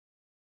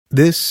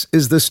This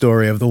is the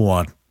story of the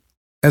one.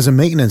 As a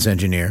maintenance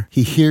engineer,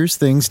 he hears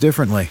things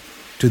differently.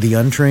 To the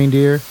untrained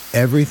ear,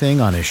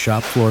 everything on his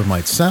shop floor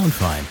might sound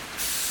fine,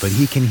 but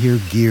he can hear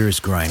gears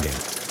grinding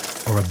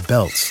or a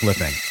belt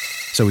slipping.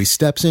 So he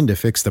steps in to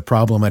fix the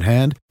problem at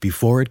hand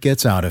before it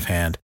gets out of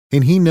hand.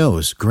 And he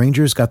knows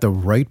Grainger's got the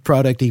right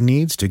product he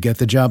needs to get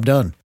the job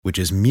done, which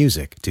is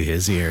music to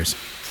his ears.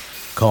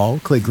 Call,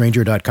 click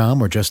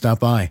Grainger.com, or just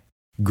stop by.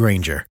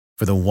 Grainger,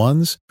 for the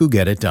ones who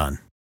get it done.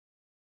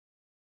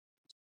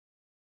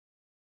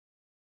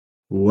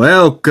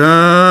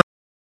 Welcome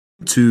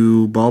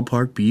to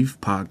Ballpark Beef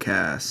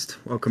podcast.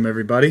 Welcome,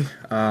 everybody.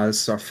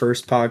 This is our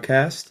first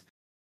podcast.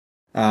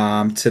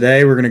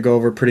 Today, we're going to go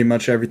over pretty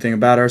much everything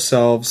about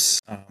ourselves,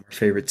 our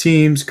favorite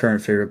teams,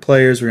 current favorite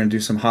players. We're going to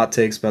do some hot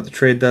takes about the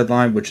trade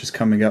deadline, which is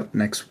coming up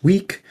next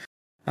week.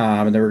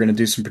 And then we're going to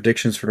do some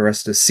predictions for the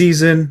rest of the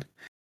season.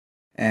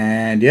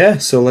 And yeah,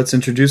 so let's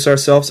introduce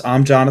ourselves.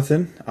 I'm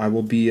Jonathan. I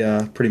will be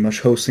pretty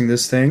much hosting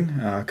this thing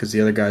because the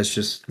other guys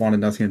just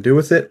wanted nothing to do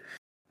with it.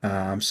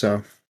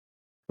 So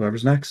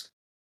whoever's next.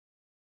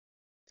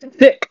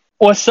 Thick.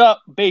 What's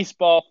up,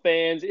 baseball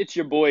fans? It's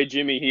your boy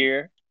Jimmy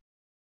here.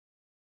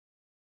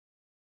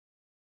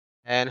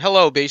 And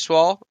hello,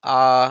 baseball.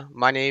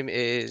 My name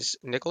is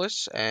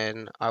Nicholas,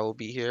 and I will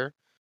be here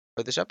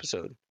for this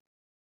episode.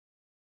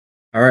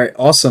 All right,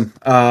 awesome.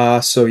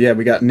 So yeah,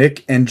 we got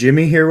Nick and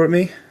Jimmy here with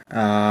me.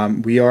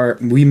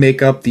 We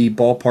make up the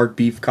Ballpark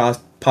Beef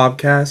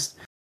podcast.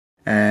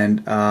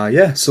 And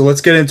yeah, so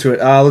let's get into it.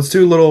 Let's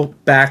do a little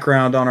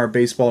background on our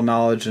baseball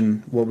knowledge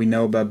and what we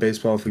know about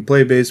baseball if we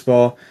play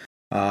baseball,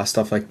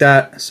 stuff like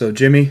that. So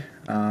Jimmy,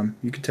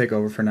 you can take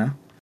over for now.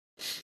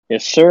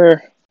 Yes,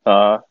 sir.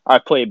 I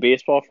played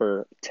baseball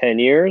for 10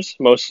 years,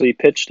 mostly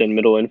pitched in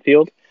middle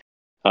infield.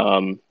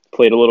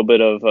 Played a little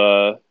bit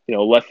of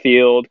left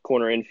field,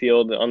 corner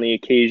infield on the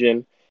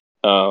occasion.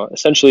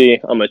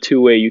 Essentially, I'm a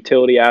two-way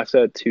utility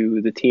asset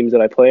to the teams that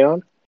I play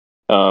on.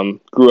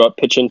 Grew up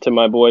pitching to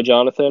my boy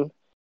Jonathan,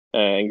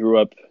 and grew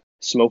up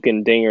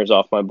smoking dingers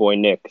off my boy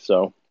Nick.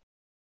 So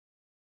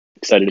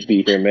excited to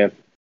be here, man.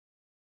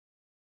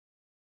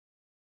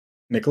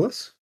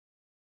 Nicholas?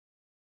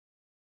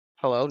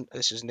 Hello,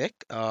 this is Nick.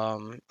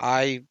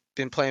 I've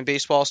been playing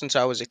baseball since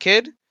I was a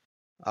kid.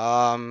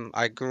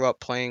 I grew up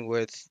playing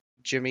with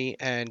Jimmy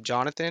and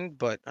Jonathan,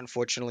 but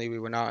unfortunately we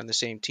were not on the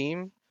same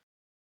team.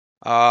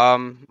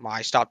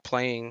 I stopped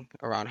playing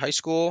around high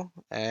school,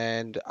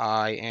 and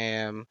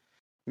I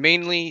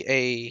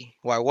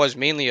was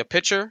mainly a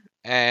pitcher,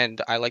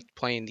 and I liked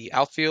playing the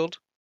outfield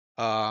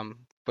for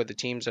the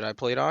teams that I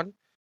played on.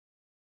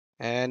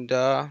 And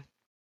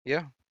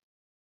yeah.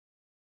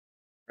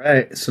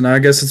 Right, so now I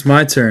guess it's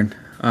my turn.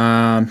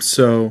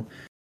 So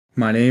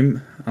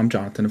I'm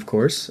Jonathan, of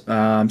course.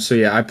 So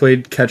yeah, I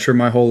played catcher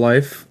my whole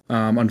life.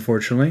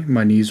 Unfortunately,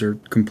 my knees are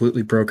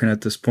completely broken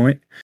at this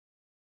point.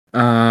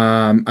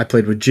 I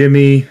played with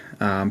Jimmy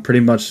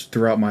pretty much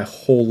throughout my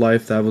whole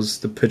life. That was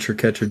the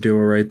pitcher-catcher duo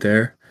right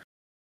there.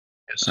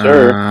 Yes,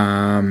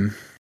 sir.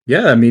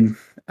 Yeah, I mean,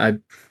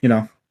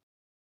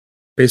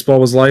 baseball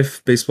was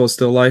life. Baseball is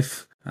still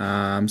life.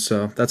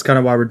 So that's kind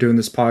of why we're doing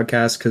this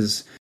podcast,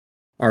 because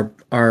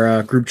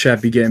our group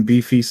chat be getting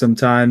beefy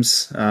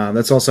sometimes.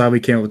 That's also how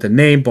we came up with the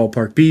name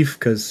Ballpark Beef,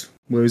 because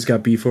we always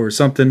got beef over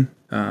something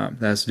that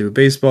has to do with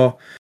baseball.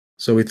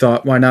 So we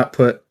thought, why not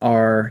put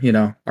our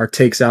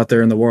takes out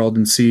there in the world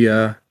and see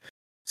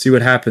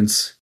what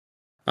happens.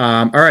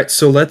 All right,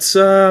 so let's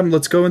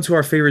go into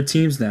our favorite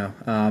teams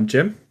now.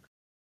 Jim?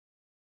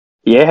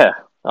 Yeah.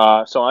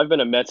 So I've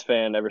been a Mets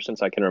fan ever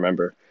since I can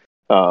remember.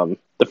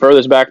 The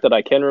furthest back that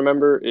I can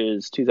remember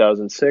is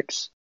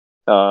 2006.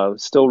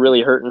 Still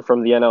really hurting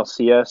from the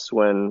NLCS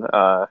when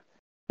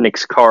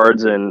Nick's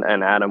Cards and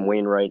Adam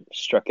Wainwright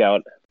struck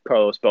out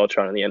Carlos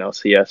Beltran in the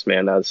NLCS.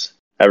 Man,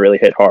 that really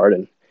hit hard,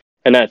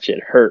 and that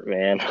shit hurt,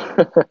 man.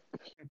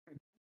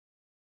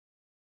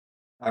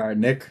 All right,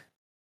 Nick.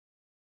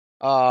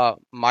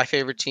 My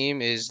favorite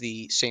team is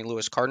the St.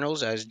 Louis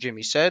Cardinals, as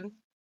Jimmy said.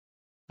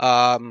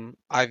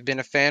 I've been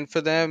a fan for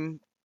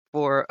them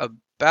for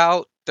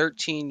about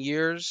 13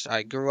 years.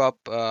 I grew up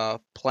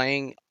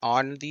playing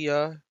on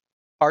the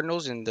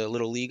Cardinals in the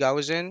little league I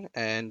was in,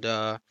 and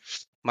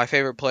my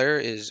favorite player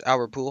is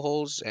Albert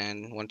Pujols,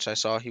 and once I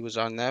saw he was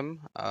on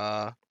them,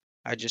 I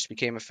just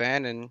became a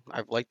fan, and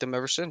I've liked them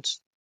ever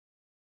since.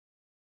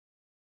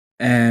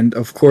 And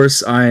of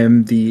course, I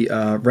am the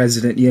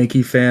resident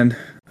Yankee fan.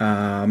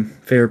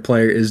 Favorite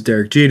player is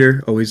Derek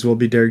Jeter. Always will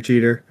be Derek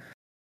Jeter.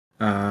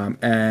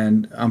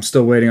 And I'm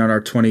still waiting on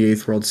our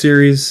 28th World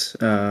Series.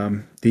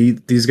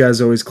 These guys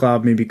always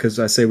cloud me because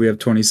I say we have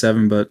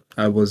 27, but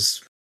I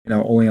was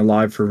only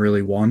alive for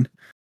really one.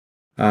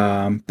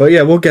 But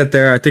yeah, we'll get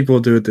there. I think we'll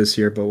do it this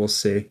year, but we'll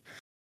see.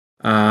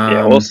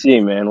 Yeah, we'll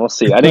see, man. We'll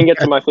see. I didn't get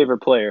to my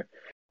favorite player.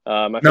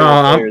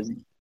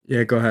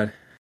 Yeah, go ahead.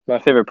 My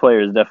favorite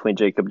player is definitely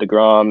Jacob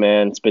deGrom,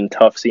 man. It's been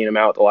tough seeing him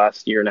out the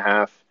last year and a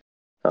half.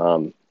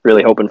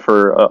 Really hoping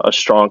for a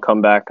strong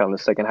comeback on the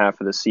second half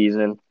of the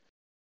season.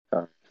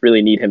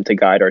 Really need him to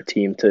guide our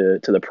team to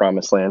the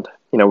promised land.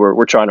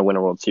 We're trying to win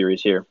a World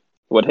Series here.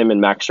 what him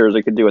and Max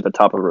Scherzer could do at the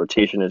top of the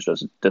rotation is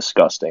just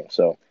disgusting.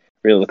 So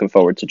really looking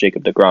forward to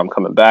Jacob deGrom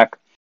coming back.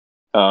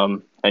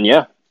 And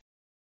yeah,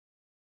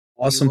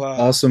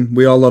 Awesome.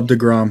 We all love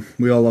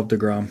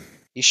DeGrom.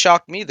 You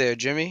shocked me there,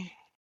 Jimmy.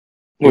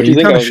 what Yeah, do you you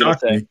think kind I of was gonna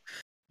shocked say? me.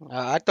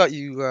 I thought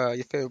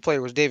your favorite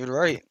player was David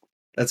Wright.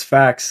 That's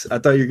facts. I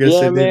thought you were gonna say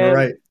Yeah, David man.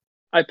 Wright.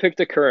 I picked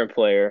a current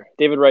player.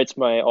 David Wright's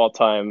my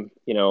all-time,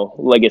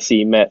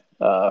 legacy Met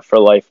for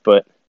life.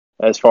 But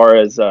as far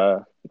as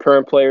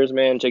current players,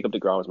 man, Jacob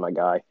deGrom is my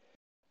guy.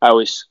 I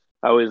always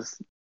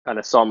kind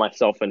of saw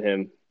myself in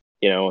him,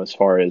 as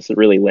far as a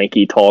really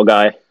lanky, tall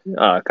guy,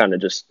 kind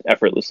of just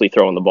effortlessly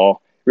throwing the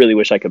ball. Really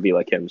wish I could be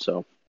like him.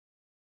 So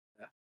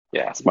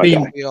yeah, it's I my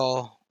mean, guy. We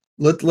all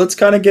let's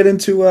kind of get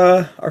into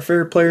our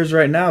favorite players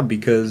right now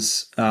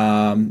because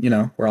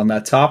we're on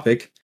that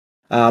topic.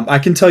 I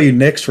can tell you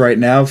Nick's right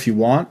now if you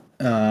want,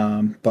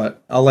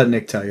 but I'll let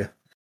Nick tell you.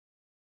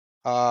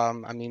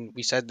 I mean,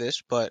 we said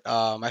this, but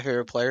my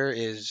favorite player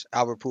is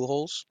Albert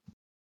Pujols.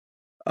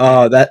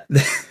 Oh, that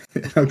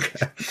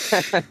okay.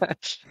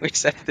 We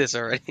said this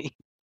already,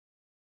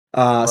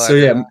 So but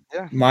yeah,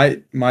 yeah.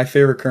 my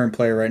favorite current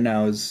player right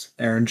now is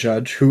Aaron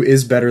Judge, who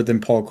is better than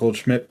Paul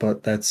Goldschmidt,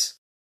 but that's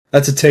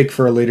a take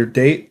for a later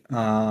date.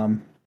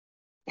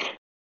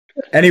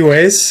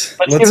 Anyways,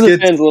 Let's give let's the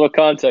get fans a little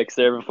context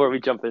there before we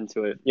jump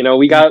into it.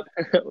 We got,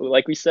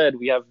 like we said,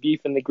 we have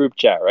beef in the group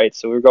chat, right?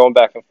 So we're going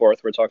back and forth.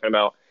 We're talking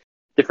about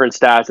different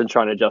stats and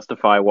trying to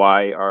justify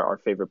why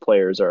our favorite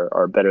players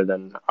are better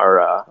than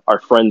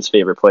our friends'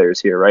 favorite players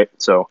here, right?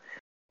 So,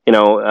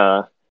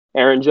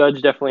 Aaron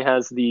Judge definitely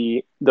has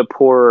the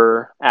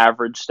poorer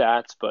average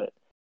stats, but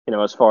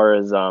as far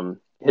as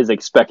his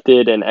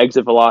expected and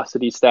exit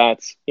velocity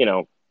stats,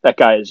 that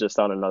guy is just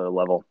on another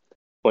level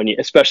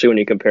especially when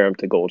you compare him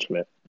to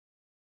Goldschmidt.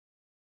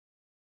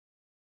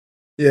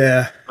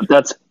 yeah.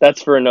 But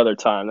that's for another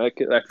time. That's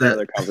That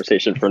another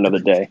conversation for another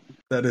day.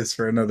 that is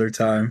for another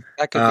time.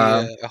 That could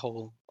be a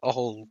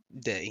whole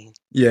day.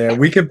 Yeah,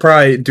 we could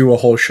probably do a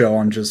whole show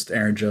on just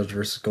Aaron Judge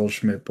versus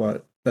Goldschmidt,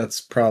 but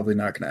that's probably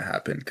not going to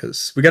happen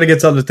because we got to get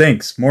to other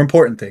things, more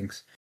important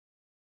things.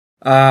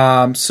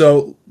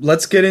 So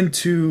let's get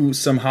into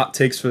some hot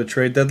takes for the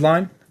trade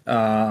deadline.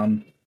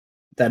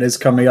 That is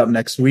coming up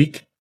next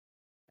week,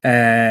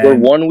 We're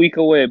and 1 week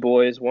away,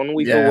 boys. 1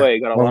 week yeah, away.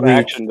 Got a 1 lot of week.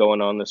 action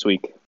going on this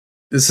week.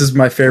 This is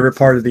my favorite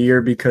part of the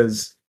year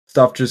because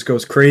stuff just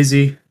goes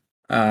crazy.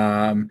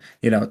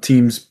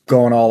 Teams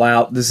going all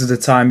out. This is the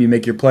time you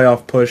make your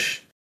playoff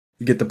push.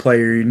 You get the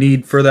player you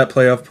need for that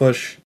playoff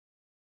push.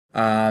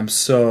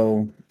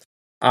 So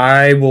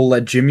I will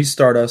let Jimmy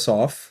start us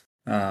off.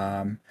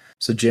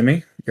 So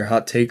Jimmy, your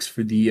hot takes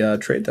for the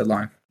trade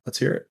deadline. Let's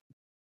hear it.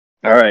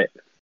 All right.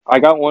 I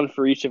got one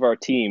for each of our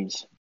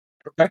teams.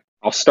 Okay.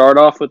 I'll start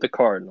off with the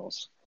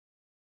Cardinals.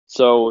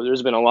 So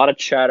there's been a lot of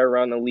chatter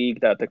around the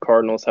league that the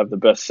Cardinals have the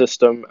best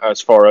system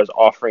as far as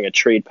offering a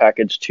trade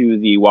package to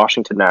the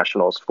Washington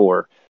Nationals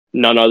for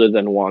none other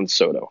than Juan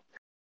Soto.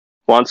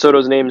 Juan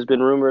Soto's name has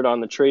been rumored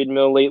on the trade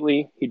mill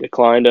lately. He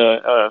declined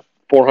a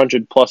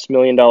 $400+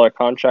 million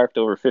contract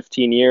over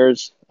 15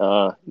 years.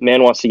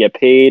 Man wants to get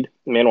paid.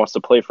 Man wants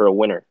to play for a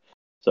winner.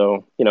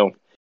 So,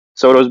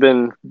 Soto's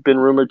been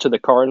rumored to the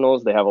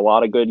Cardinals. They have a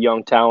lot of good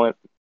young talent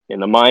in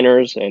the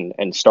minors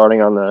and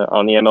starting on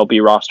the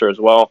MLB roster as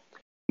well.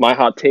 My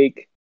hot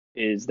take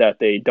is that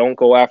they don't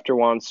go after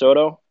Juan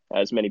Soto,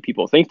 as many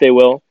people think they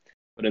will,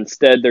 but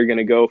instead they're going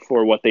to go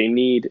for what they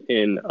need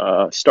in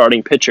a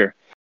starting pitcher.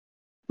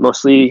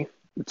 Mostly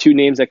the two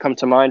names that come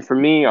to mind for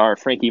me are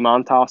Frankie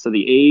Montas of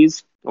the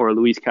A's or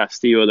Luis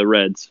Castillo of the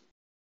Reds.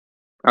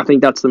 I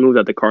think that's the move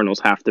that the Cardinals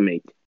have to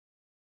make.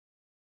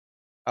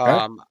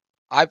 Okay.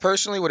 I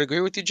personally would agree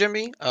with you,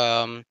 Jimmy.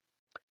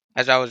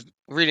 As I was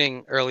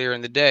reading earlier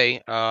in the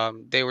day,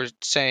 they were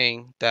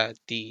saying that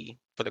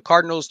for the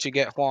Cardinals to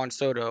get Juan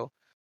Soto,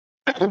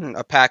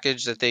 a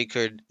package that they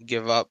could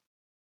give up,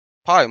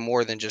 probably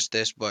more than just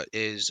this, but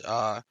is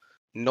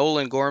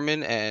Nolan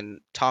Gorman and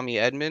Tommy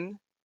Edman.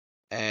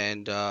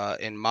 And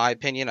in my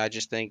opinion, I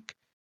just think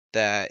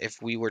that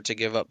if we were to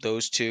give up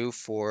those two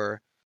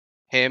for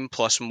him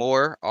plus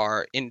more,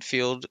 our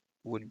infield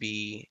would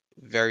be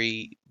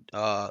very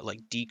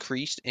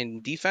decreased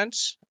in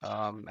defense.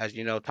 As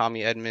you know,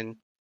 Tommy Edman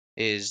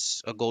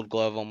is a Gold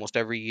Glove almost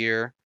every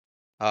year.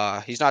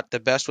 He's not the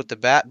best with the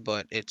bat,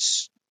 but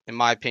in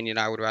my opinion,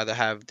 I would rather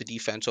have the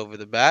defense over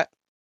the bat.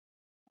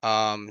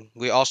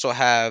 We also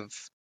have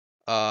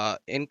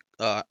in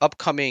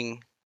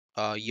upcoming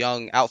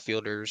young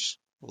outfielders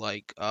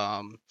like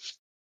Dylan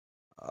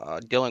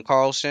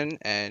Carlson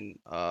and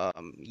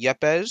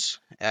Yepes,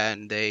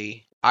 and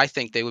I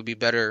think they would be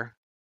better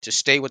to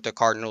stay with the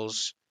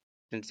Cardinals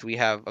since we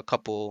have a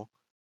couple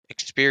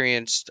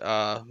experienced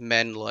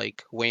men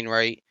like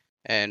Wainwright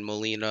and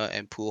Molina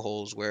and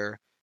Pujols, where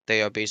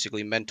they are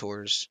basically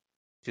mentors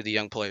to the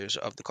young players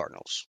of the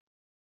Cardinals.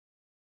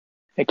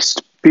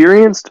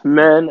 Experienced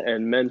men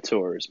and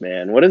mentors,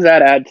 man. What does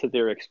that add to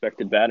their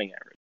expected batting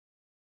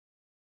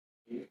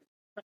average?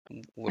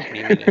 What do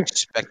you mean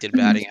expected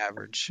batting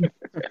average?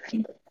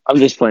 I'm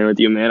just playing with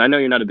you, man. I know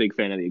you're not a big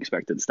fan of the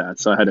expected stats,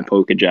 so I had to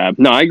poke a jab.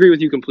 No, I agree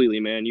with you completely,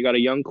 man. You got a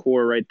young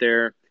core right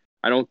there.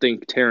 I don't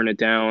think tearing it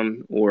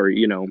down or,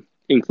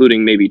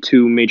 including maybe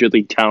two major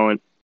league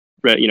talent,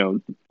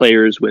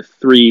 players with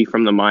three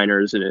from the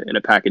minors in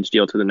a package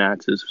deal to the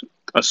Nats is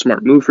a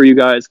smart move for you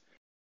guys.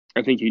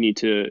 I think you need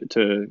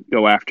to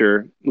go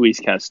after Luis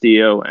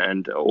Castillo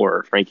and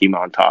or Frankie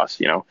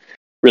Montas,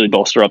 really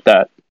bolster up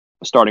that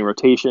starting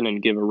rotation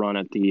and give a run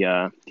at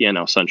the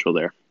NL Central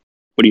there.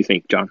 What do you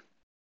think, John?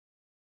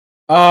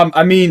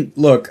 I mean,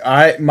 look,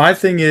 my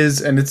thing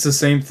is, and it's the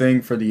same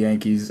thing for the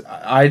Yankees.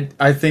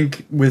 I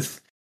think with,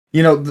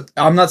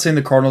 I'm not saying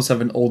the Cardinals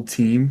have an old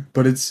team,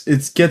 but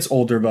it gets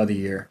older by the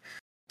year.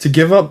 To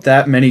give up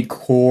that many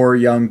core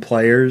young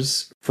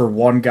players for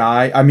one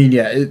guy, I mean,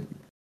 yeah, it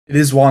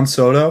is Juan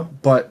Soto,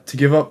 but to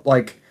give up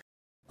like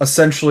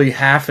essentially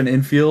half an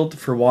infield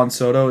for Juan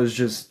Soto is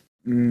just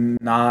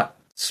not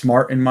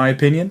smart in my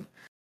opinion.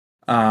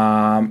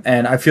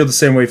 And I feel the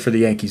same way for the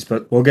Yankees,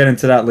 but we'll get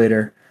into that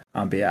later.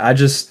 But yeah,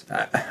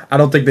 I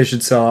don't think they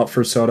should sell out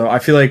for Soto. I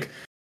feel like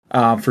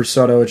for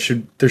Soto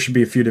there should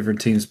be a few different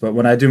teams, but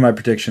when I do my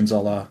predictions,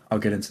 I'll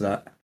get into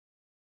that.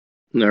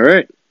 All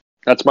right,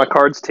 that's my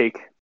Cards take.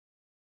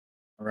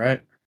 All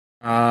right,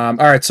 all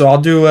right. So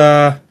I'll do.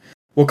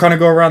 We'll kind of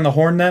go around the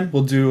horn then.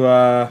 We'll do.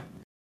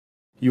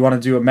 You want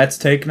to do a Mets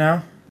take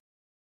now?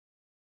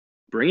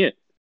 Bring it.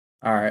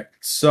 All right.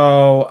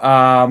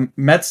 So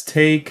Mets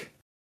take.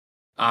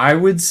 I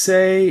would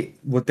say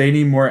what they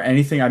need more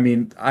anything. I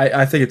mean,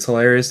 I think it's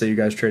hilarious that you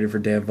guys traded for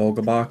Dan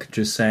Vogelbach.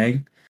 Just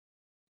saying.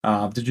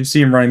 Did you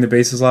see him running the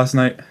bases last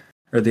night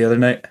or the other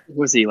night?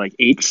 Was he like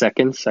 8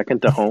 seconds,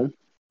 second to home?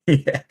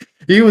 Yeah,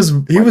 he was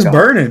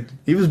burning.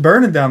 He was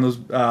burning down those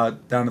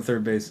down to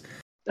third base.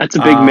 That's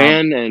a big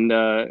man,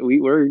 and we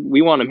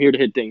want him here to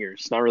hit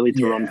dingers, not really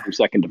to run from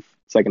second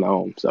to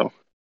home.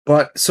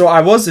 So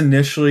I was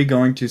initially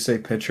going to say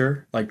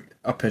pitcher, like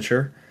a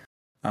pitcher,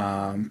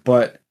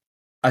 but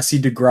I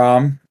see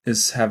DeGrom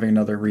is having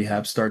another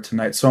rehab start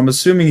tonight, so I'm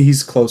assuming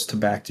he's close to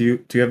back. Do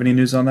you have any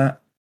news on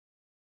that?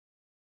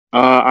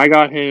 I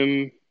got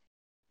him,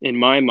 in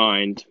my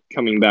mind,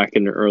 coming back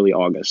in early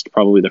August,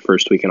 probably the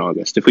first week in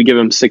August. If we give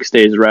him 6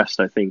 days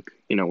rest, I think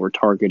we're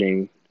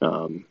targeting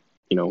the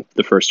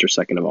 1st or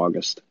 2nd of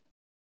August.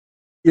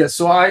 Yeah.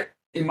 So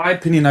in my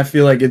opinion, I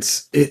feel like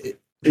it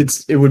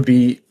would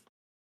be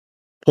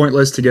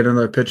pointless to get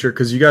another pitcher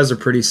because you guys are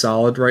pretty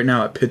solid right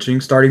now at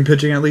pitching, starting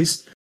pitching at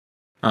least.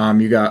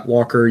 You got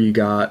Walker, you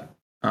got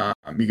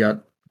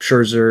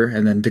Scherzer,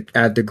 and then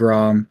add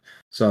DeGrom.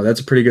 So that's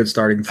a pretty good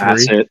starting three.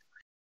 Bassett.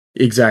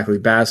 Exactly,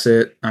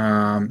 Bassett.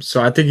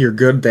 So I think you're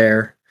good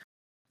there.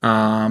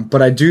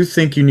 But I do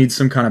think you need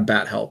some kind of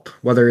bat help,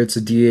 whether it's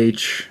a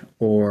DH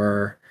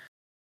or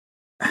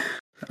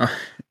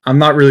I'm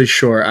not really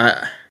sure.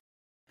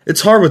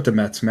 It's hard with the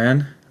Mets,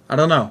 man. I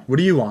don't know. What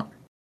do you want?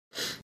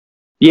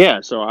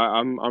 Yeah, so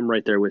I'm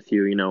right there with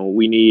you.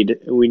 We need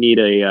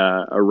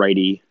a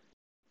righty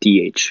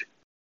DH.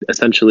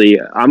 Essentially,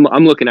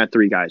 I'm looking at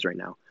 3 guys right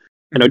now.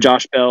 I know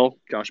Josh Bell,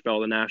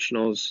 the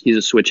Nationals. He's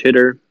a switch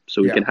hitter,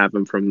 so we can have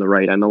him from the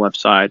right and the left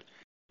side.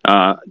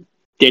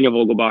 Daniel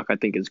Vogelbach, I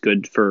think, is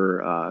good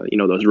for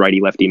those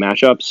righty-lefty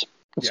matchups.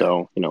 Yeah.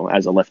 So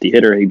as a lefty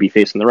hitter, he'd be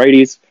facing the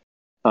righties.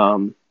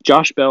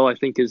 Josh Bell, I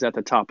think, is at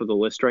the top of the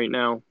list right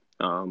now,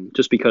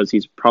 just because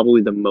he's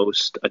probably the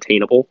most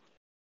attainable.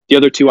 The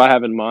other 2 I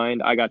have in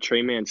mind, I got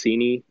Trey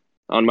Mancini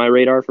on my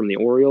radar from the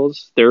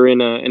Orioles. They're in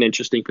an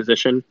interesting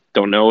position.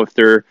 Don't know if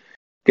they're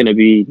going to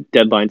be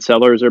deadline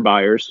sellers or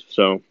buyers,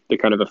 so they're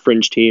kind of a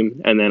fringe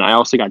team. And then I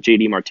also got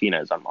JD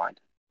Martinez on mind.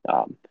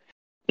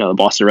 The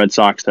Boston Red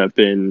Sox have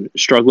been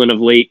struggling of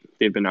late.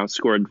 They've been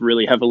outscored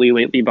really heavily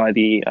lately by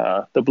the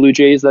Blue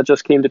Jays that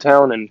just came to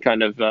town and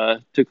kind of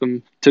took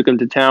them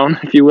to town,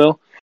 if you will.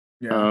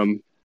 Yeah.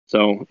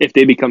 So if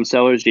they become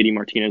sellers, JD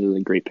Martinez is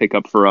a great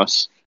pickup for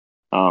us.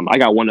 I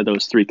got one of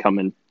those 3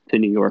 coming to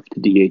New York to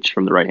DH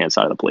from the right-hand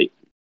side of the plate.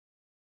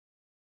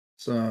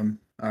 So,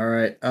 all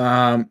right.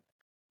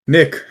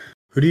 Nick,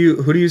 who do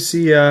you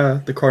see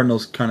the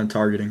Cardinals kind of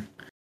targeting?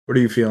 What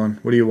are you feeling?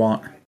 What do you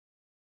want?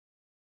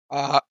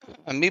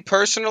 Me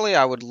personally,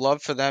 I would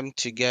love for them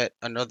to get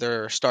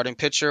another starting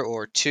pitcher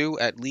or 2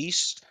 at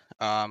least.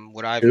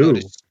 What I've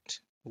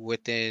noticed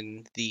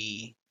within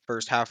the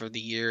first half of the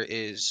year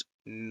is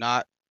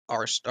not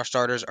our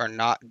starters are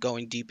not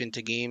going deep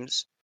into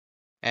games,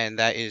 and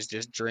that is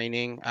just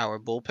draining our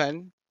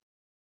bullpen.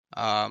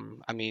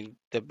 I mean,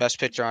 the best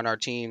pitcher on our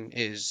team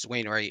is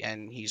Wainwright,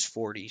 and he's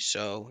 40,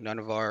 so none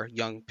of our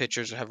young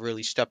pitchers have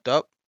really stepped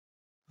up.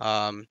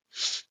 I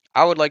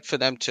would like for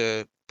them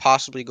to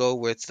possibly go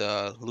with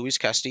Luis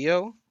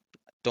Castillo.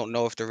 Don't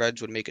know if the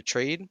Reds would make a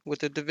trade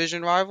with a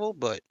division rival,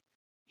 but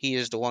he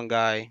is the one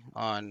guy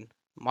on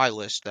my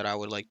list that I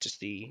would like to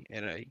see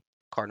in a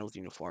Cardinals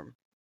uniform.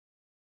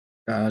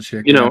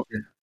 Gotcha.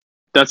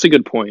 That's a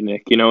good point,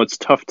 Nick. It's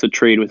tough to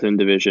trade within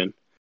division.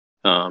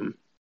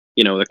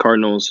 The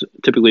Cardinals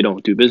typically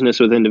don't do business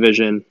within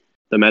division.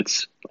 The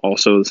Mets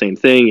also the same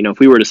thing. If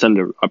we were to send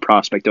a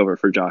prospect over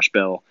for Josh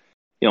Bell,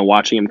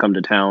 watching him come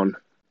to town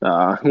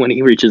when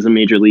he reaches the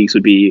major leagues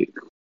would be,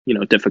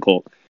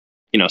 difficult.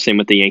 Same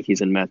with the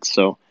Yankees and Mets.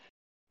 So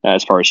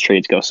as far as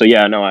trades go, so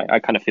yeah, no, I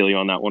kind of feel you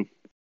on that one.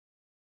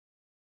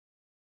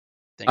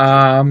 Thank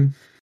you.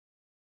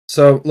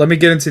 So let me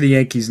get into the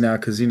Yankees now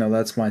because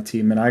that's my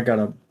team, and I got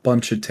a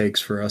bunch of takes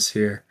for us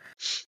here.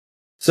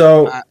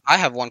 So I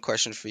have one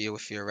question for you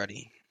if you're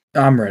ready.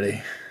 I'm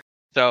ready.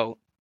 So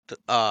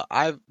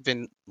I've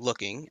been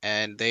looking,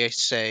 and they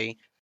say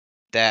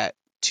that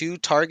two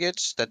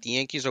targets that the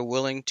Yankees are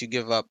willing to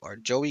give up are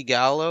Joey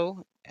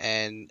Gallo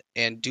and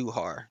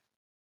Duhar.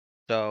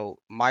 So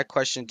my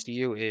question to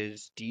you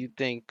is, do you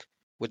think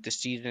with the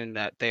season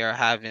that they are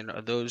having,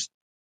 are those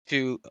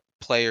two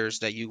players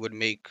that you would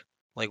make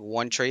like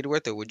one trade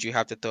with, or would you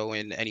have to throw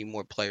in any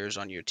more players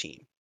on your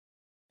team?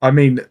 I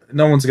mean,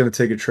 no one's going to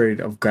take a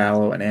trade of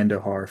Gallo and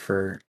Andujar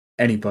for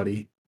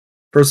anybody.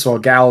 First of all,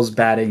 Gallo's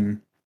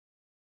batting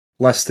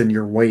less than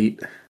your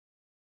weight.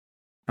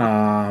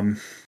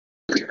 Andujar's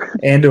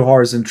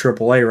in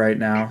AAA right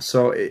now,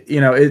 so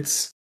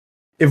it's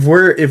if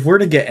we're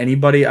to get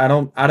anybody,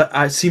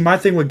 I see my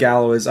thing with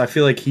Gallo is I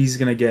feel like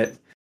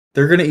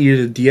they're gonna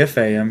either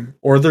DFA him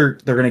or they're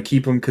gonna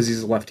keep him because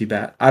he's a lefty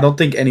bat. I don't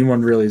think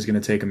anyone really is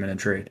gonna take him in a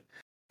trade,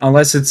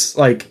 unless it's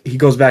like he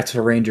goes back to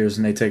the Rangers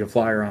and they take a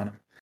flyer on him.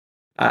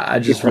 I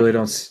just really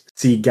don't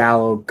see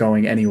Gallo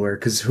going anywhere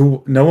because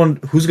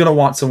who's gonna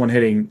want someone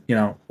hitting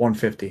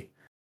 150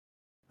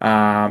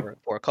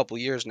 For a couple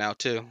years now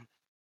too.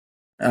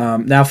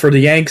 now for the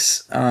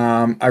Yanks,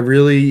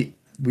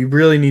 we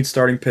really need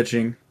starting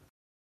pitching.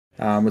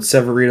 With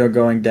Severino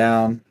going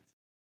down,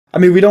 I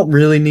mean we don't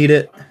really need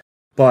it,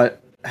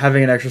 but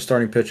having an extra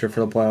starting pitcher for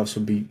the playoffs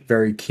would be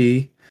very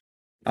key.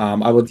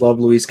 I would love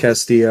Luis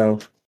Castillo.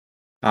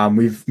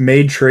 We've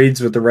made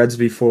trades with the Reds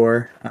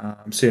before,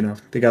 so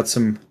they got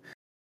some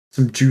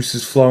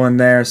juices flowing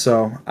there.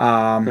 So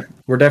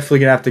we're definitely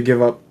gonna have to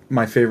give up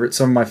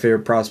some of my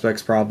favorite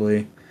prospects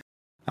probably.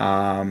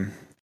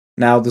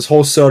 Now this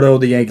whole Soto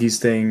the Yankees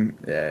thing,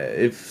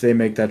 if they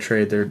make that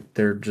trade,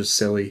 they're just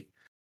silly.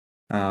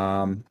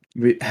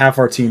 Half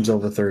our team's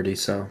over 30,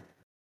 so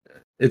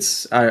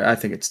I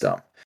think it's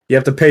dumb. You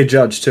have to pay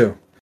Judge too.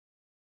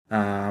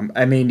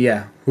 I mean,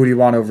 yeah. Who do you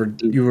want over?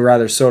 You would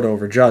rather Soto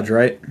over Judge,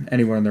 right?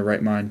 Anyone in their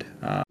right mind.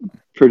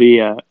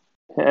 And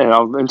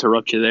I'll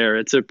interrupt you there.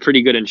 It's a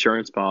pretty good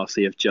insurance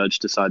policy if Judge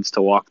decides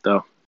to walk,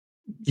 though.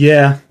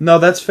 Yeah, no,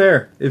 that's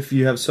fair. If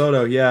you have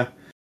Soto, yeah.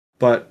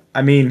 But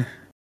I mean,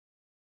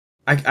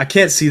 I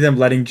can't see them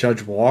letting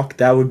Judge walk.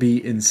 That would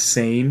be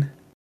insane.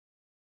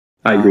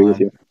 I agree with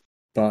you.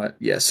 But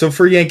yeah, so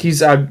for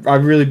Yankees, I'd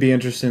really be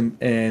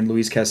interested in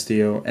Luis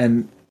Castillo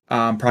and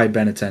probably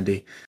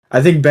Benintendi.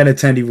 I think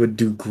Benintendi would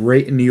do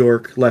great in New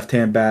York.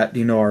 Left-hand bat.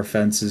 Our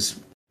fence is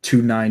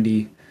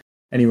 290.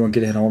 Anyone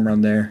could hit a home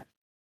run there.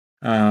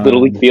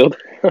 Little League Field.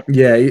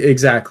 Yeah,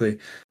 exactly.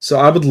 So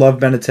I would love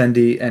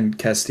Benintendi and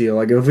Castillo.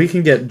 Like if we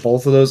can get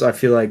both of those, I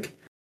feel like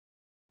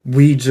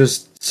we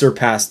just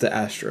surpassed the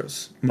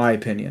Astros. My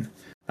opinion.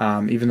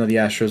 Even though the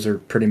Astros are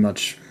pretty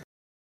much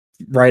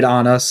right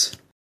on us.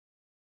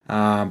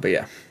 But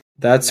yeah,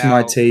 that's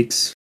my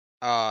takes.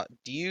 How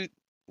do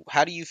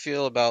you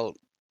feel about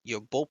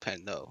your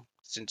bullpen though?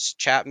 Since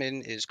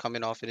Chapman is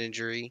coming off an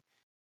injury,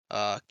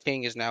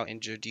 King is now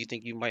injured. Do you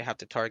think you might have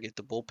to target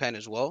the bullpen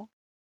as well?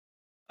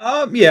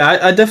 Yeah,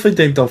 I definitely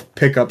think they'll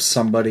pick up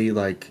somebody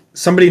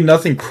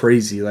nothing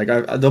crazy. Like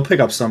they'll pick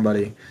up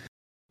somebody.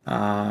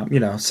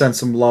 Send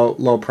some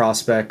low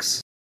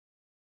prospects.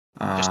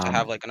 Just to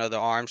have like another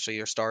arm so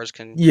your stars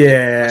can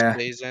get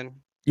days in.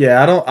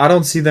 Yeah, I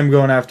don't see them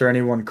going after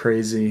anyone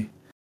crazy.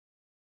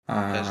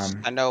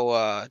 I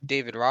know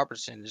David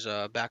Robertson is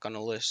back on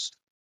the list.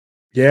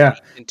 Yeah,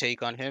 can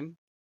take on him.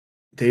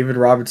 David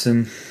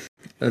Robertson,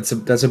 that's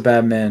a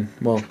bad man.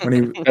 Well, when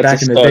he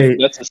back in the day,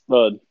 that's a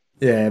stud.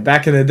 Yeah,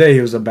 back in the day,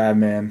 he was a bad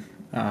man.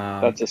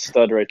 That's a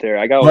stud right there.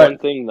 I got one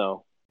thing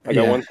though.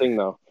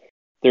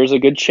 There's a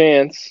good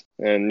chance,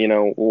 and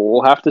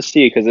we'll have to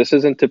see because this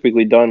isn't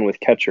typically done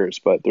with catchers,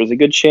 but there's a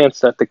good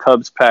chance that the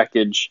Cubs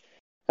package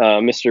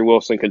Mr.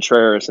 Wilson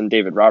Contreras and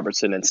David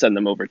Robertson and send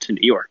them over to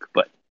New York,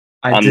 but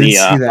on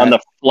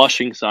the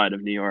Flushing side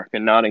of New York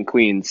and not in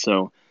Queens.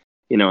 So,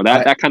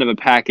 that kind of a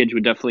package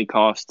would definitely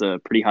cost a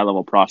pretty high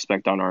level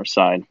prospect on our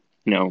side.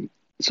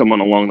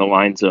 Someone along the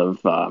lines of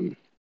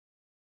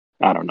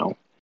I don't know.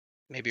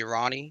 Maybe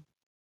Ronnie.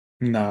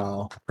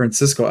 No,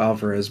 Francisco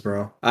Alvarez,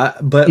 bro. We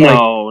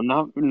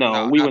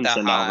wouldn't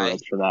send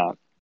Alvarez for that.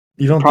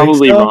 You don't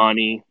probably think so?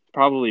 Ronnie.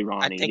 Probably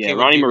Ronnie. I think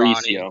Ronnie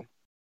Mauricio. Ronnie.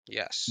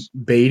 Yes.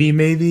 Beatty,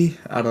 maybe?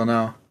 I don't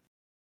know.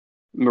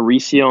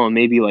 Mauricio and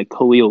maybe like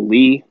Khalil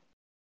Lee.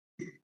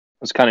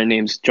 Those kind of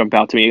names jump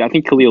out to me. I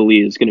think Khalil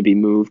Lee is going to be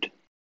moved.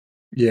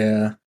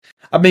 Yeah.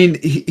 I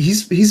mean,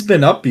 he's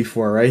been up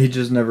before, right? He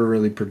just never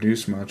really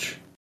produced much.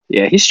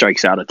 Yeah, he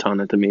strikes out a ton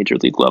at the major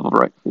league level,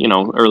 right?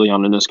 Early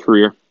on in his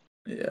career.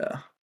 Yeah.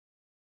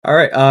 All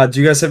right.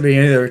 Do you guys have any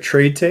other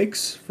trade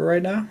takes for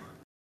right now?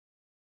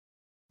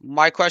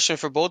 My question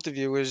for both of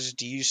you is: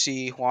 do you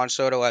see Juan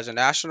Soto as a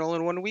national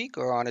in 1 week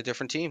or on a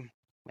different team?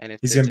 And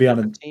if He's it's gonna a be on a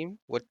different team,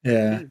 what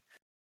yeah. team?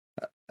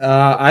 What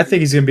I team? think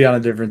he's gonna be on a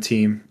different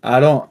team. I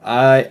don't.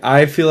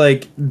 I feel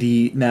like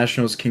the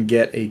Nationals can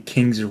get a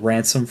king's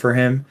ransom for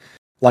him,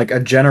 like a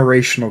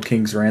generational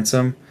king's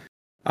ransom.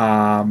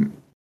 Um,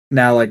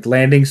 Now like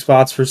landing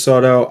spots for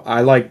Soto,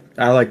 I like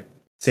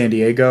San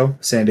Diego.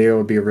 San Diego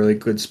would be a really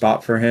good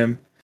spot for him.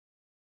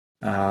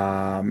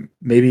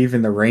 Maybe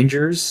even the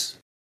Rangers.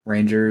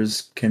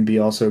 Rangers can be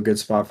also a good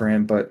spot for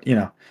him, but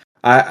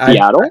I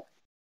Seattle?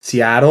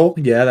 Seattle,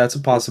 yeah, that's a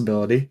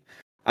possibility.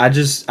 I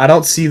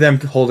don't see them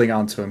holding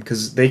on to him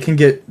because they can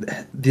get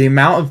the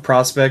amount of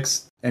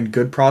prospects and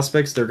good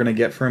prospects they're going to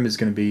get for him is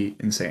going to be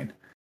insane.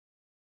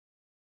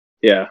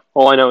 Yeah.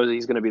 All I know is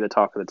he's going to be the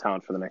talk of the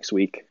town for the next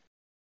week.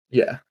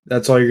 Yeah,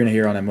 that's all you're going to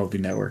hear on MLB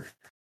Network.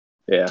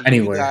 Yeah. Do you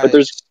Anywhere. But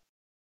there's guys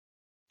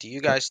do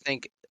you guys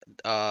think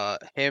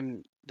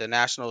the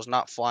Nationals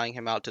not flying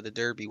him out to the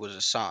Derby was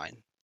a sign?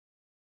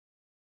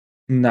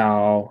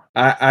 No,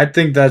 I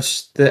think they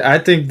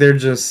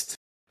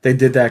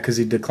did that because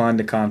he declined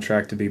the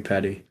contract to be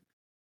petty.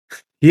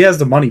 He has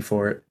the money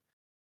for it.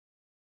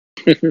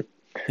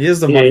 He has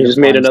the yeah, money he to just fly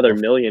made another himself.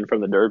 million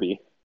from the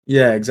Derby.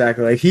 Yeah,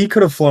 exactly. Like he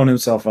could have flown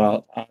himself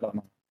out. I don't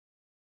know.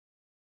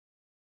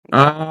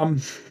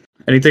 Um,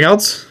 Anything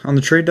else on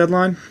the trade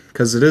deadline?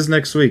 Because it is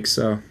next week,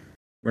 so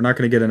we're not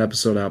going to get an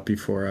episode out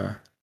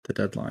before the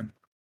deadline.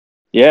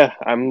 Yeah,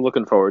 I'm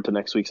looking forward to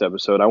next week's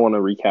episode. I want to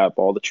recap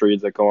all the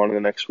trades that go on in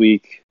the next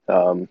week.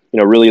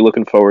 Really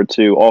looking forward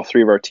to all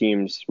three of our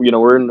teams.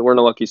 We're in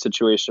a lucky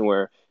situation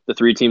where the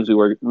three teams we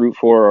root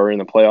for are in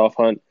the playoff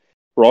hunt.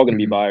 We're all going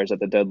to be Mhm. buyers at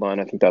the deadline.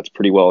 I think that's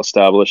pretty well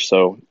established.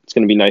 So it's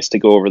going to be nice to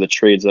go over the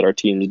trades that our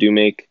teams do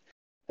make,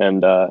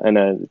 and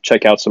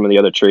check out some of the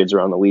other trades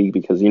around the league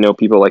because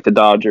people like the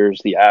Dodgers,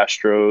 the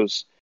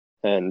Astros,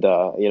 and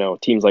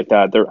teams like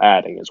that, they're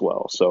adding as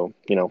well. So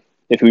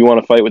if we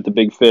want to fight with the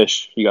big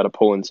fish, you got to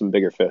pull in some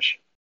bigger fish.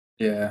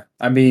 Yeah,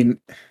 I mean,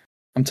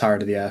 I'm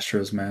tired of the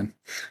Astros, man.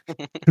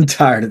 I'm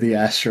tired of the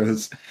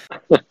Astros.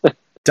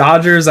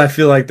 Dodgers, I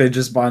feel like they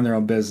just mind their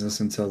own business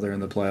until they're in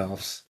the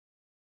playoffs.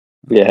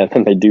 Yeah,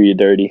 then they do you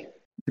dirty.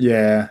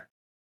 Yeah.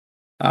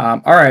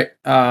 All right.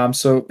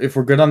 So if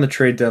we're good on the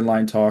trade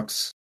deadline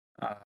talks,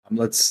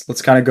 let's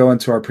kind of go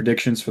into our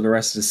predictions for the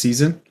rest of the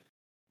season.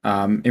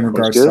 In Sounds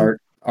regards to good.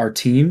 our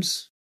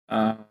teams.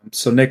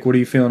 So Nick, what are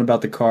you feeling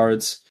about the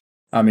Cards?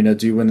 Do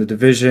you win the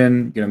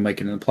division?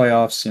 Make it in the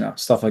playoffs?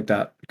 Stuff like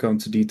that. Go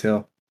into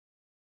detail.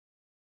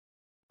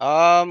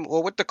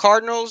 Well, with the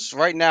Cardinals,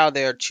 right now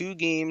they are 2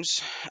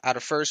 games out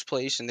of first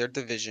place in their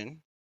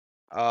division.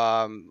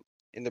 Um,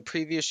 in the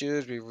previous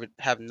years,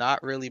 have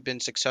not really been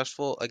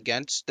successful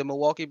against the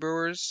Milwaukee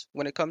Brewers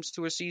when it comes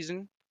to a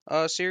season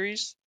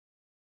series.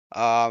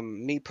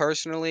 Me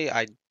personally,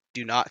 I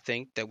do not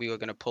think that we are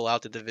going to pull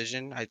out the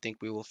division. I think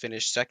we will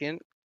finish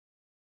second.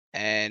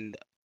 And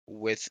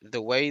with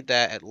the way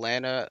that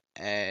Atlanta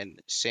and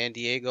San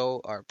Diego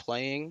are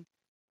playing,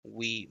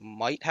 we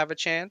might have a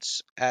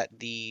chance at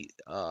the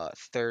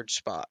third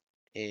spot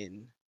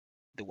in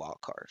the wild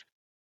card.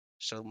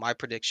 So my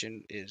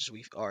prediction is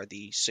we are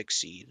the 6th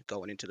seed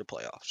going into the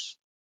playoffs.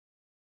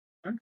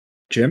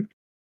 Jim?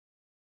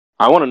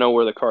 I want to know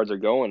where the Cards are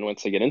going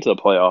once they get into the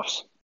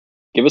playoffs.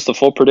 Give us the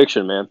full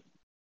prediction, man.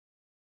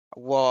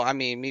 Well, I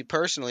mean, me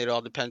personally, it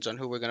all depends on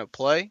who we're going to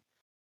play.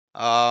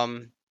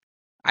 Um,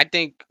 I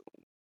think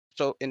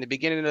so. In the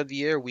beginning of the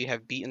year, we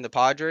have beaten the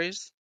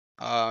Padres.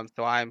 So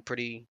I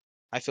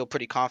feel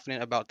pretty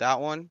confident about that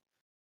one.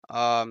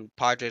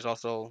 Padres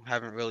also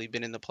haven't really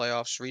been in the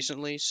playoffs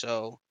recently,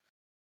 so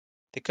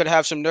they could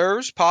have some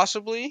nerves,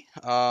 possibly.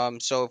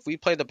 So if we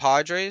play the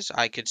Padres,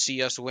 I could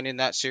see us winning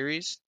that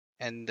series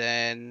and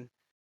then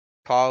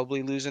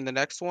probably losing the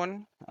next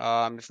one.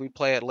 If we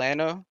play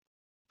Atlanta,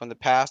 from the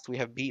past, we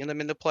have beaten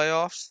them in the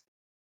playoffs,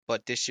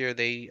 but this year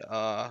they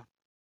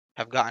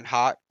have gotten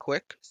hot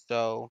quick,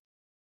 so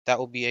that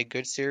will be a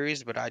good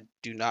series, but I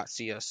do not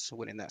see us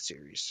winning that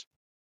series.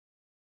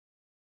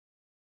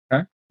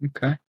 Okay.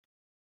 Okay.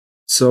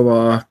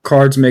 So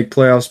Cards make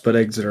playoffs but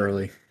exit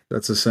early.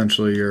 That's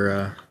essentially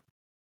your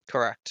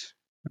Correct.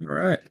 all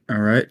right. All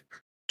right.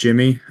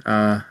 Jimmy, what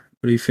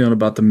are you feeling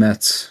about the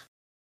Mets?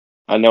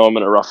 I know I'm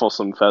going to ruffle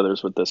some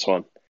feathers with this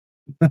one.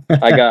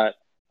 I got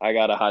I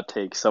got a hot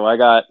take. So I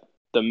got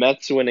the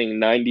Mets winning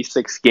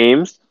 96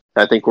 games.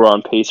 I think we're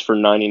on pace for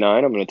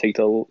 99. I'm going to take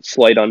the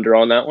slight under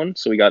on that one.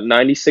 So we got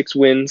 96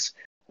 wins.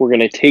 We're going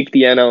to take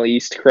the NL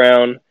East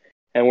crown,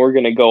 and we're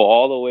going to go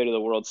all the way to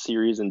the World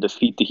Series and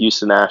defeat the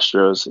Houston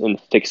Astros in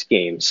 6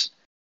 games.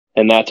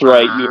 And that's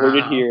right, you heard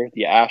it Wow. here.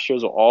 The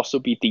Astros will also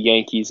beat the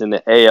Yankees in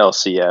the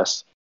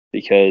ALCS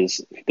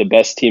because the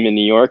best team in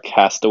New York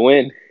has to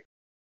win.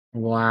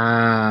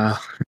 Wow.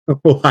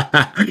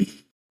 Wow.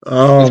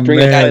 Oh Let's bring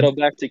the Guy, man. title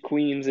back to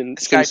Queens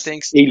this guy since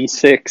thinks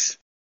 '86.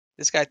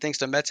 this guy thinks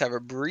the Mets have a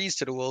breeze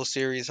to the World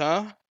Series,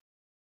 huh?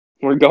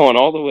 We're going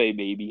all the way,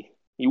 baby.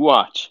 You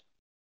watch.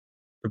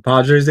 The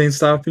Padres ain't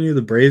stopping you.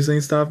 The Braves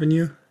ain't stopping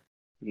you.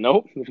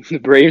 Nope. The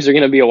Braves are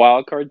going to be a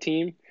wild card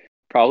team,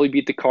 probably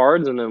beat the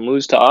Cards and then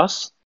lose to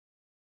us.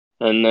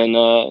 And then,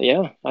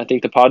 I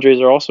think the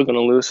Padres are also going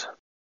to lose.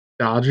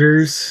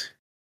 Dodgers.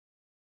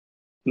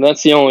 And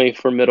that's the only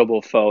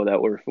formidable foe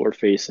that we're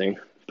facing.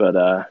 But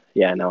I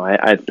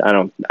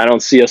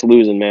don't see us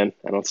losing, man.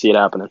 I don't see it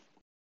happening.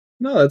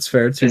 No, that's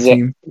fair. It's your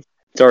team.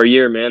 It's our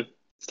year, man.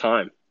 It's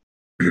time.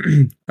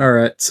 All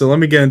right, so let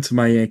me get into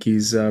my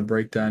Yankees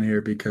breakdown here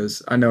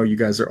because I know you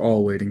guys are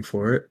all waiting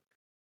for it.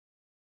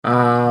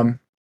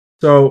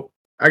 So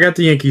I got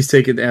the Yankees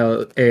taking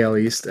the AL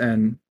East,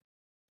 and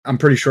I'm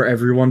pretty sure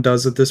everyone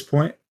does at this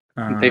point.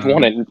 They've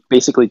won it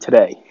basically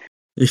today.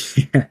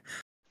 Yeah.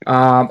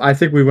 I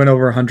think we went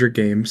over 100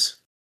 games.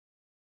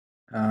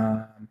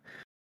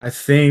 I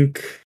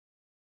think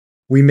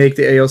we make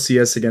the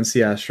ALCS against the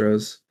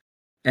Astros,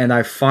 and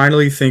I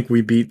finally think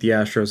we beat the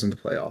Astros in the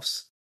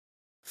playoffs.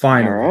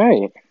 Finally.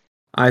 All right.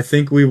 I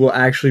think we will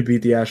actually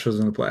beat the Astros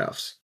in the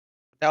playoffs.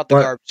 Without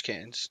the garbage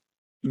cans.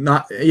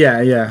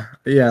 Yeah.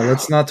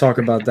 Let's not talk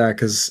about that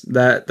because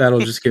that'll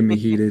just get me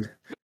heated.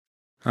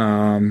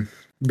 But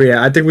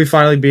yeah, I think we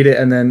finally beat it,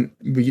 and then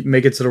we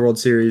make it to the World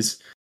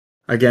Series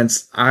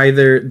against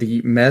either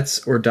the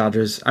Mets or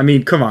Dodgers. I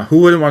mean, come on, who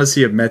wouldn't want to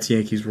see a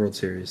Mets-Yankees World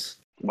Series?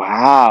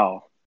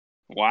 Wow,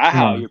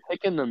 you're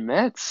picking the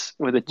Mets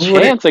with a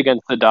chance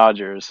against the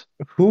Dodgers.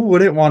 Who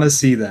wouldn't want to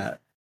see that?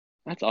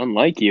 That's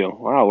unlike you.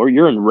 Wow,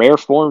 you're in rare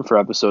form for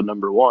episode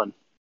number 1.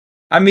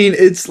 I mean,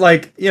 it's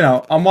like,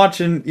 I'm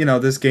watching,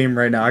 this game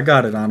right now. I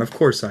got it on. Of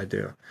course I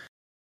do.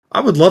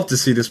 I would love to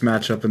see this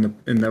matchup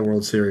in the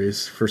World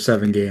Series for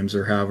 7 games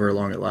or however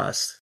long it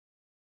lasts.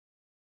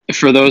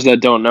 For those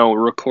that don't know,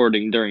 we're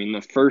recording during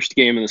the first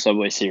game of the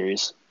Subway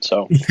Series.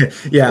 So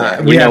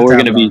yeah, we're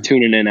going to be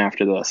tuning in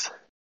after this.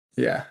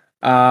 Yeah.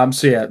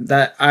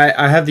 That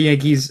I have the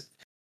Yankees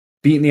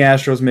beating the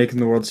Astros, making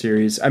the World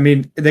Series. I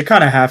mean, they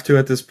kind of have to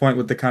at this point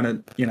with the kind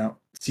of,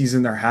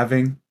 season they're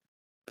having.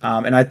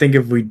 And I think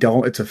if we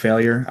don't, it's a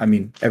failure. I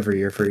mean, every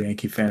year for a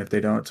Yankee fan, if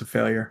they don't, it's a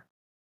failure.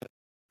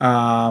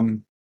 All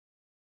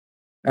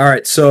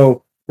right,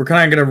 so we're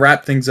kind of going to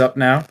wrap things up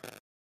now.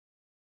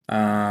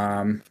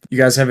 You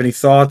guys have any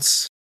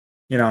thoughts?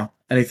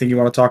 Anything you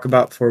want to talk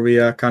about before we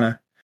kind of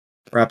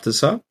wrap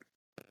this up?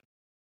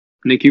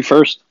 Nick, you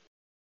first.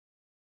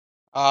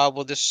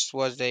 Well, this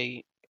was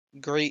a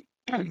great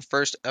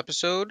first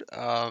episode.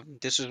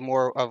 This is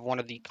more of one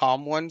of the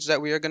calm ones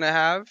that we are gonna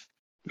have.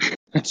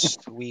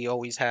 We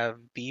always have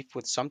beef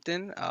with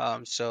something.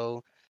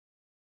 So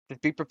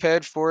be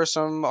prepared for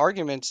some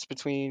arguments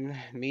between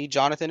me,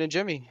 Jonathan, and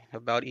Jimmy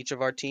about each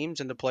of our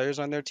teams and the players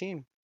on their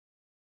team.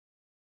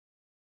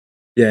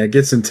 Yeah, it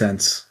gets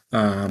intense.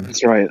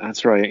 That's right.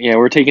 Yeah,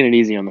 we're taking it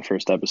easy on the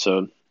first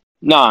episode.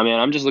 Nah, man,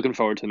 I'm just looking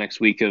forward to the next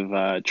week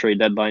of trade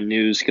deadline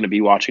news. Going to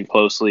be watching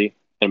closely.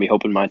 Going to be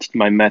hoping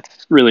my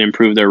Mets really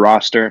improve their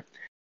roster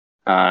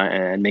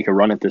and make a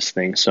run at this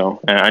thing. So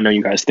I know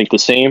you guys think the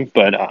same,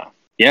 but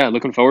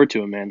looking forward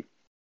to it, man.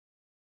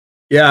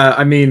 Yeah,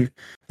 I mean,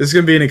 this is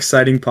going to be an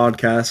exciting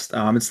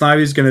podcast. It's not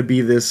always going to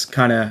be this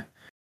kind of,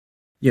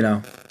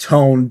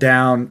 toned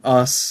down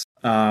us.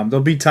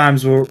 There'll be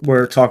times where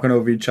we're talking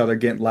over each other,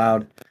 getting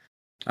loud.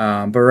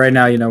 But right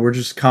now, we're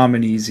just calm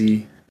and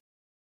easy.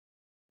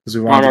 We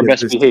on our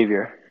best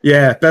behavior.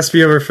 Yeah, best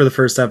behavior for the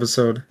first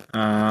episode.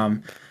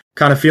 Kind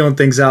of feeling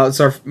things out.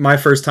 It's my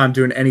first time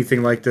doing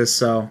anything like this,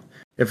 so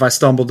if I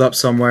stumbled up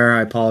somewhere,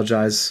 I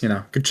apologize.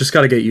 Just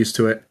got to get used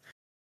to it.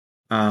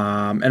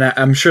 And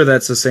I'm sure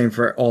that's the same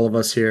for all of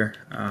us here.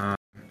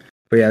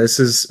 But yeah, this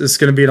is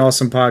going to be an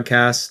awesome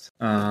podcast.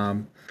 I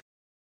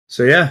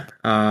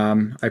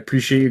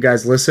appreciate you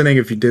guys listening.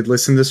 If you did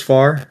listen this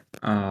far,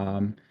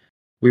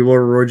 we will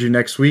reward you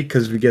next week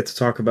because we get to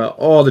talk about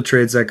all the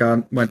trades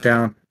that went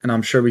down, and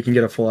I'm sure we can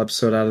get a full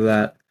episode out of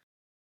that.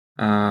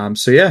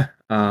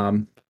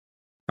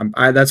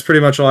 That's pretty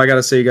much all I got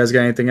to say. You guys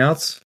got anything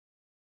else?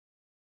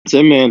 That's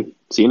it, man.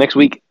 See you next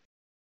week.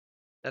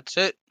 That's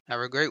it.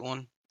 Have a great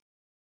one.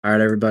 All right,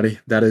 everybody.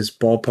 That is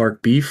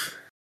Ballpark Beef,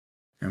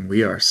 and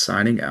we are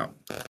signing out.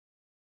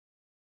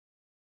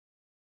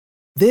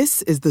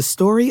 This is the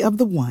story of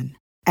the one.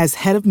 As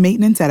head of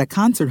maintenance at a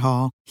concert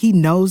hall, he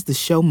knows the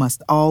show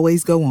must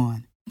always go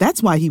on.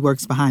 That's why he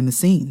works behind the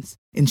scenes,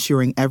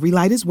 ensuring every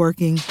light is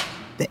working,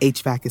 the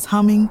HVAC is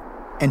humming,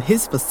 and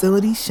his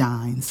facility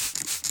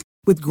shines.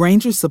 With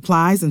Grainger's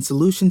supplies and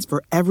solutions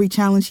for every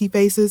challenge he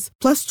faces,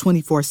 plus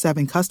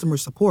 24/7 customer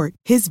support,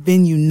 his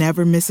venue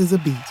never misses a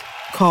beat.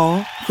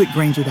 Call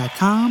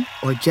quickgrainger.com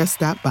or just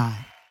stop by.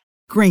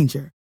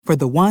 Grainger, for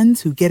the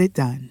ones who get it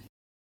done.